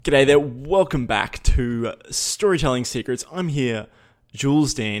G'day there, welcome back to Storytelling Secrets. I'm here,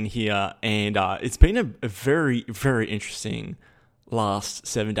 Jules Dan here, and it's been a very, very interesting last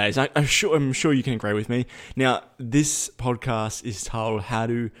 7 days. I'm sure you can agree with me. Now, this podcast is titled How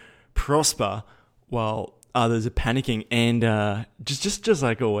to Prosper While Others Are Panicking, and just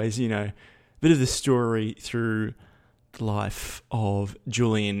like always, a bit of the story through the life of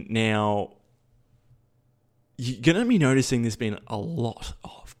Julian. Now, you're going to be noticing there's been a lot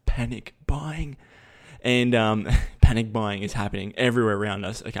of panic buying, and panic buying is happening everywhere around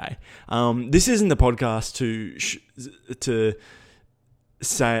us. Okay, this isn't the podcast to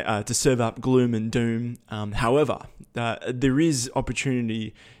serve up gloom and doom. However, there is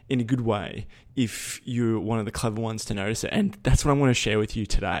opportunity in a good way if you're one of the clever ones to notice it, and that's what I want to share with you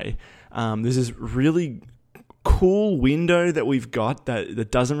today. There's this really cool window that we've got that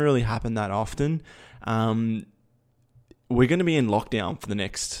doesn't really happen that often. We're going to be in lockdown for the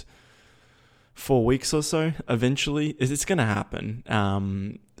next 4 weeks or so. Eventually, it's going to happen.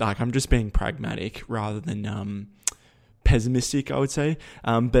 I'm just being pragmatic rather than pessimistic, I would say.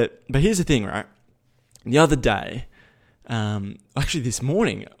 But here's the thing, right? The other day, actually this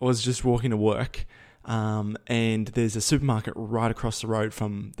morning, I was just walking to work, and there's a supermarket right across the road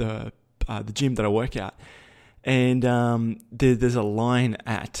from the gym that I work at, and there's a line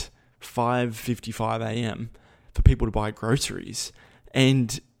at 5:55 a.m. for people to buy groceries,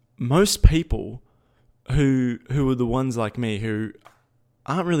 and most people who are the ones like me who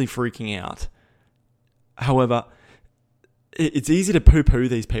aren't really freaking out. However, it's easy to poo-poo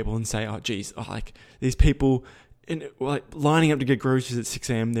these people and say, "Oh, geez, these people, lining up to get groceries at 6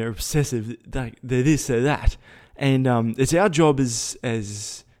 a.m. They're obsessive. They're this, they're that," and it's our job as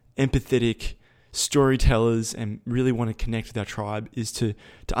empathetic storytellers and really want to connect with our tribe is to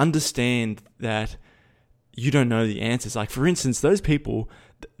understand that you don't know the answers. Like, for instance, those people,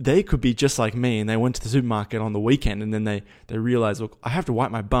 they could be just like me, and they went to the supermarket on the weekend, and then they realized, look, I have to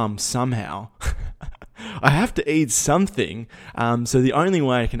wipe my bum somehow. I have to eat something. So the only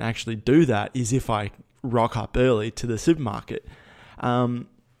way I can actually do that is if I rock up early to the supermarket. So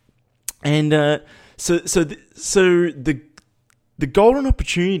the golden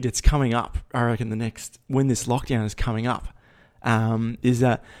opportunity that's coming up, I reckon, when this lockdown is coming up, is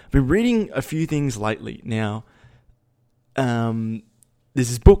that I've been reading a few things lately. Now, there's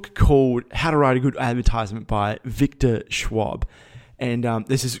this book called How to Write a Good Advertisement by Victor Schwab. And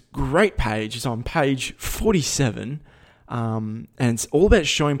there's this great page. It's on page 47. And it's all about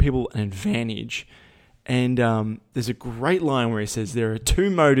showing people an advantage. And there's a great line where he says there are two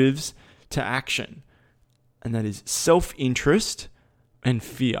motives to action. And that is self-interest and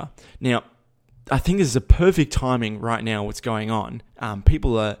fear. Now, I think this is a perfect timing right now, what's going on.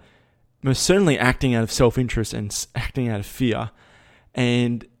 People are most certainly acting out of self-interest and acting out of fear.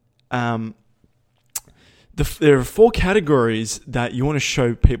 And there are four categories that you want to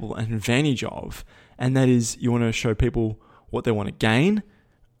show people an advantage of. And that is, you want to show people what they want to gain,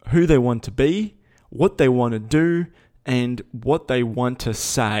 who they want to be, what they want to do, and what they want to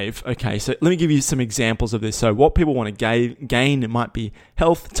save. Okay, so let me give you some examples of this. So what people want to gain, it might be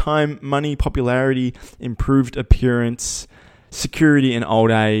health, time, money, popularity, improved appearance, security in old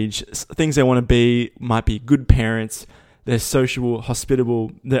age. Things they want to be might be good parents, they're sociable,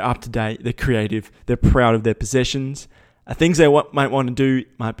 hospitable, they're up to date, they're creative, they're proud of their possessions. Things they might want to do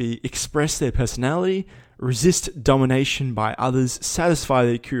might be express their personality, resist domination by others, satisfy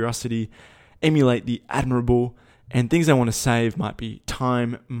their curiosity, emulate the admirable. And things they want to save might be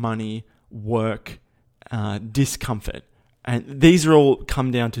time, money, work, discomfort. And these are all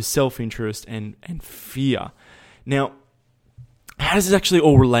come down to self-interest and fear. Now, how does this actually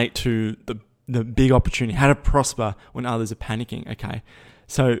all relate to the big opportunity? How to prosper when others are panicking? Okay,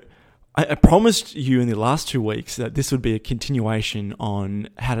 so I promised you in the last 2 weeks that this would be a continuation on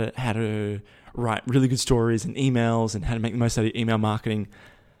how to write really good stories and emails and how to make the most out of email marketing.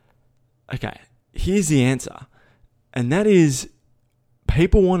 Okay, here's the answer. And that is,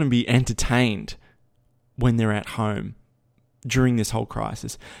 people want to be entertained when they're at home during this whole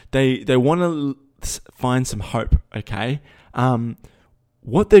crisis. They want to find some hope, okay?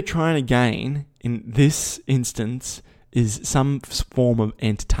 What they're trying to gain in this instance is some form of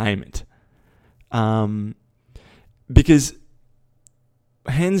entertainment. Because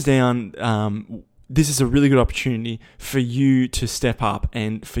hands down, this is a really good opportunity for you to step up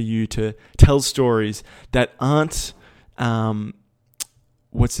and for you to tell stories that aren't,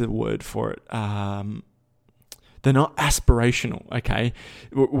 what's the word for it? They're not aspirational, okay?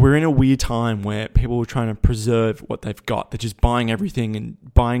 We're in a weird time where people are trying to preserve what they've got. They're just buying everything and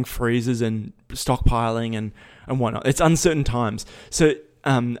buying freezers and stockpiling and whatnot. It's uncertain times. So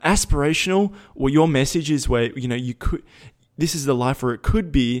aspirational, or your message is where, you could, this is the life where it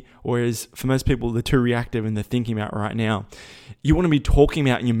could be, whereas for most people, they're too reactive and they're thinking about right now. You want to be talking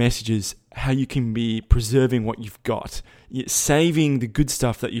about in your messages how you can be preserving what you've got, saving the good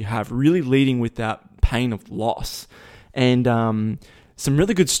stuff that you have, really leading with that pain of loss. And some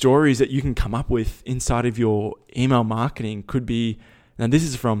really good stories that you can come up with inside of your email marketing could be, now this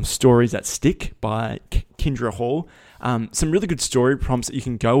is from Stories That Stick by Kendra Hall. Some really good story prompts that you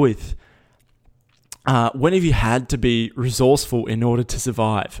can go with. When have you had to be resourceful in order to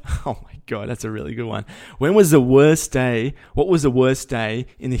survive? Oh my God, that's a really good one. When was the worst day? What was the worst day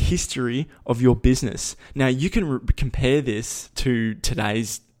in the history of your business? Now, you can compare this to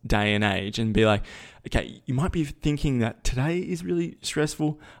today's day and age and be like, okay, you might be thinking that today is really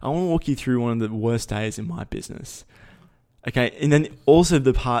stressful. I want to walk you through one of the worst days in my business. Okay, and then also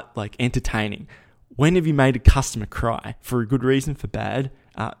the part like entertaining. When have you made a customer cry? For a good reason, for bad?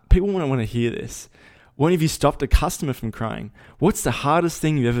 People want to hear this. When have you stopped a customer from crying? What's the hardest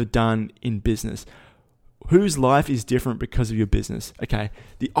thing you've ever done in business? Whose life is different because of your business? Okay,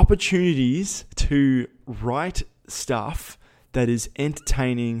 the opportunities to write stuff that is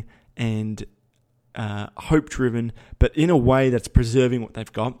entertaining and hope-driven, but in a way that's preserving what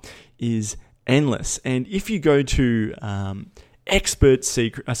they've got, is endless. And if you go to .com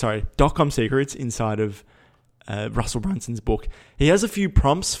Secrets inside of Russell Brunson's book, he has a few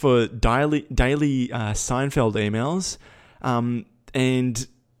prompts for daily Seinfeld emails, and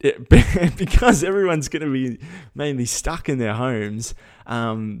because everyone's going to be mainly stuck in their homes,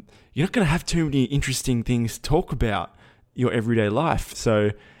 you're not going to have too many interesting things to talk about your everyday life.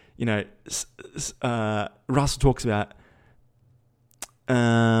 So, Russell talks about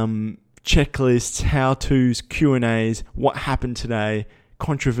checklists, how-tos, Q&As, what happened today,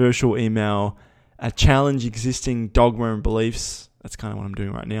 controversial email, challenge existing dogma and beliefs. That's kind of what I'm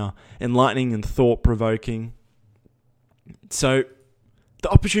doing right now. Enlightening and thought-provoking. So the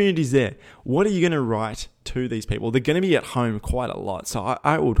opportunity is there. What are you going to write to these people? They're going to be at home quite a lot. So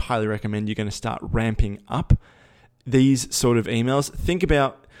I would highly recommend you're going to start ramping up these sort of emails. Think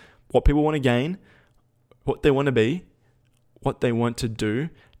about what people want to gain, what they want to be, what they want to do,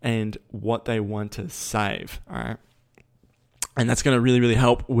 and what they want to save. All right. And that's going to really, really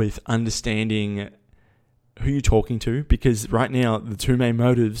help with understanding who you're talking to, because right now the two main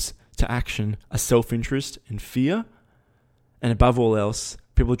motives to action are self-interest and fear. And above all else,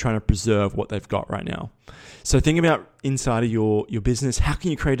 people are trying to preserve what they've got right now. So think about inside of your business, how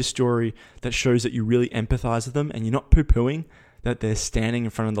can you create a story that shows that you really empathize with them and you're not poo-pooing that they're standing in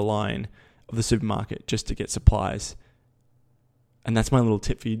front of the line of the supermarket just to get supplies. And that's my little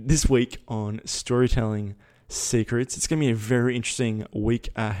tip for you this week on Storytelling Secrets. It's going to be a very interesting week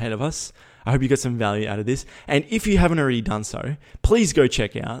ahead of us. I hope you got some value out of this. And if you haven't already done so, please go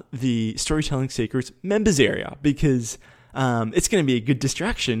check out the Storytelling Secrets members area, because it's going to be a good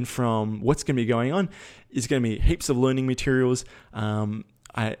distraction from what's going to be going on. It's going to be heaps of learning materials.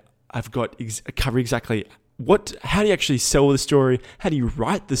 I've got cover exactly how do you actually sell the story, how do you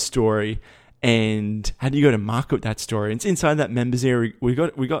write the story, and how do you go to market that story. And it's inside that members area. We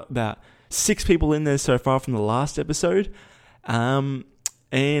got about 6 people in there so far from the last episode. And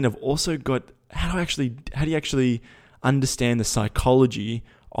I've also got how do you actually understand the psychology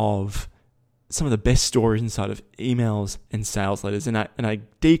of some of the best stories inside of emails and sales letters. And I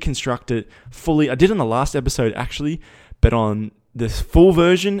deconstruct it fully. I did on the last episode actually, but on the full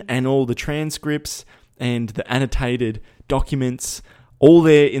version and all the transcripts and the annotated documents, all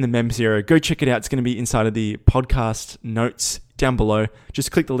there in the members area. Go check it out. It's going to be inside of the podcast notes down below.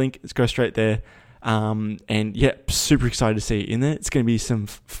 Just click the link. Let's go straight there. And yeah, super excited to see it in there. It's going to be some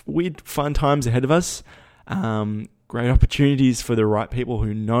weird, fun times ahead of us. Great opportunities for the right people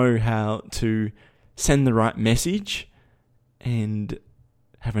who know how to send the right message. And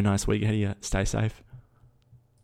have a nice week ahead of you. Stay safe.